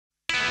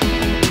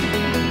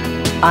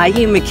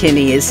IU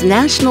McKinney is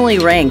nationally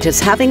ranked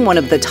as having one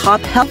of the top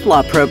health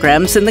law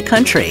programs in the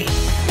country.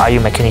 IU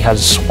McKinney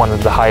has one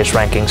of the highest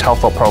rankings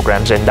health law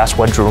programs, and that's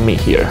what drew me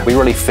here. We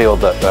really feel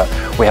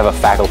that we have a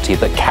faculty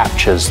that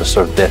captures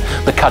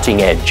the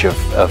cutting edge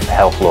of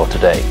health law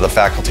today. The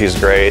faculty is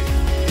great.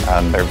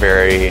 They're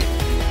very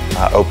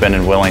open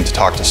and willing to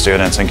talk to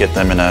students and get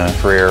them in a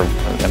career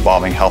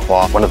involving health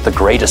law. One of the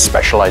greatest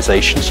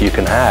specializations you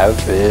can have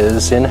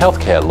is in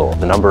healthcare law.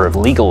 The number of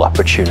legal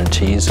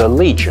opportunities are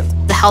legion.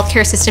 The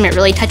healthcare system, it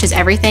really touches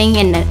everything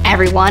and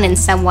everyone in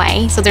some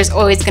way. So there's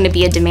always going to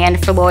be a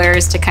demand for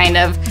lawyers to kind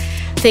of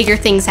figure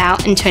things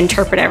out and to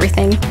interpret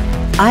everything.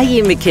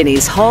 IU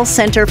McKinney's Hall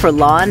Center for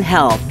Law and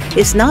Health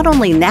is not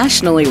only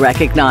nationally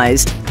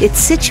recognized, it's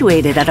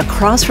situated at a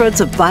crossroads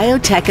of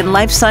biotech and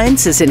life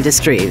sciences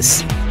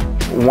industries.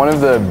 One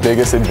of the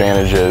biggest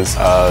advantages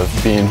of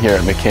being here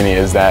at McKinney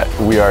is that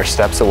we are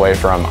steps away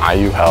from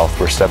IU Health.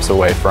 We're steps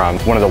away from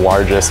one of the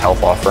largest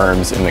health law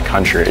firms in the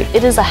country.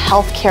 It is a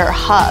healthcare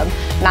hub.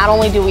 Not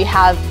only do we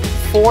have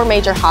 4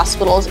 major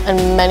hospitals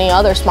and many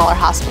other smaller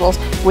hospitals,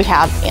 we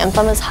have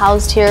Anthem is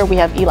housed here, we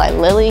have Eli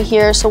Lilly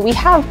here, so we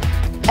have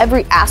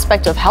every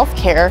aspect of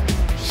healthcare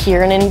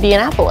here in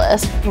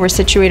Indianapolis. We're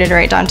situated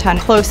right downtown,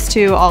 close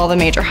to all the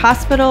major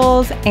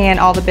hospitals and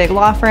all the big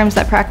law firms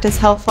that practice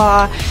health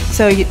law,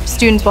 so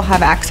students will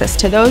have access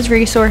to those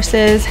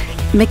resources.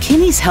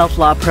 McKinney's health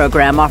law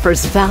program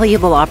offers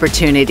valuable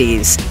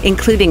opportunities,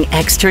 including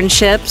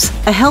externships,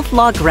 a health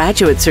law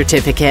graduate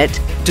certificate,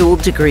 dual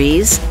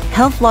degrees,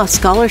 health law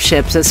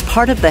scholarships as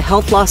part of the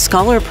Health Law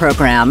Scholar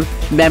Program,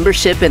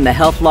 membership in the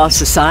Health Law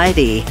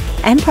Society,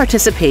 and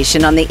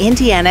participation on the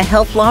Indiana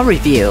Health Law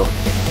Review.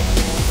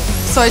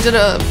 So I did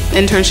an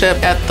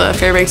internship at the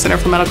Fairbanks Center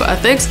for Medical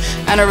Ethics,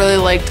 and I really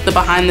liked the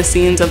behind the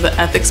scenes of the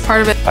ethics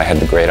part of it. I had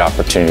the great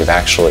opportunity of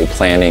actually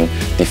planning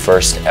the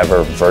first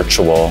ever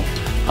virtual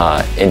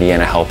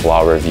Indiana Health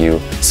Law Review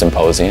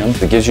Symposium.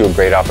 It gives you a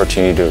great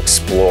opportunity to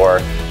explore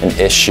an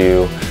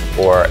issue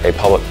or a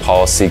public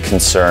policy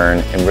concern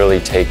and really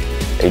take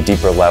a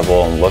deeper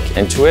level and look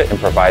into it and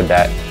provide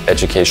that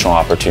educational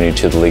opportunity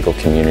to the legal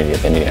community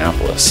of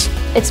Indianapolis.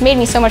 It's made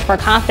me so much more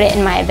confident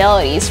in my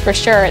abilities, for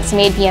sure. It's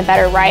made me a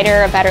better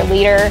writer, a better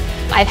leader.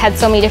 I've had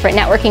so many different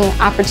networking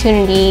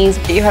opportunities.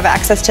 You have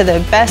access to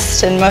the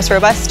best and most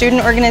robust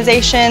student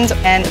organizations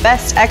and the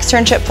best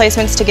externship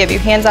placements to give you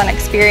hands-on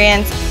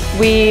experience.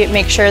 We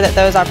make sure that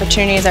those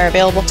opportunities are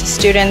available to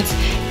students,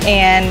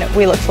 and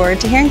we look forward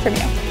to hearing from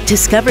you.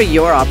 Discover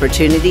your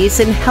opportunities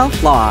in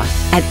health law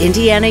at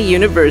Indiana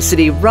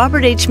University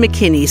Robert H.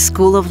 McKinney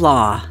School of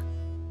Law.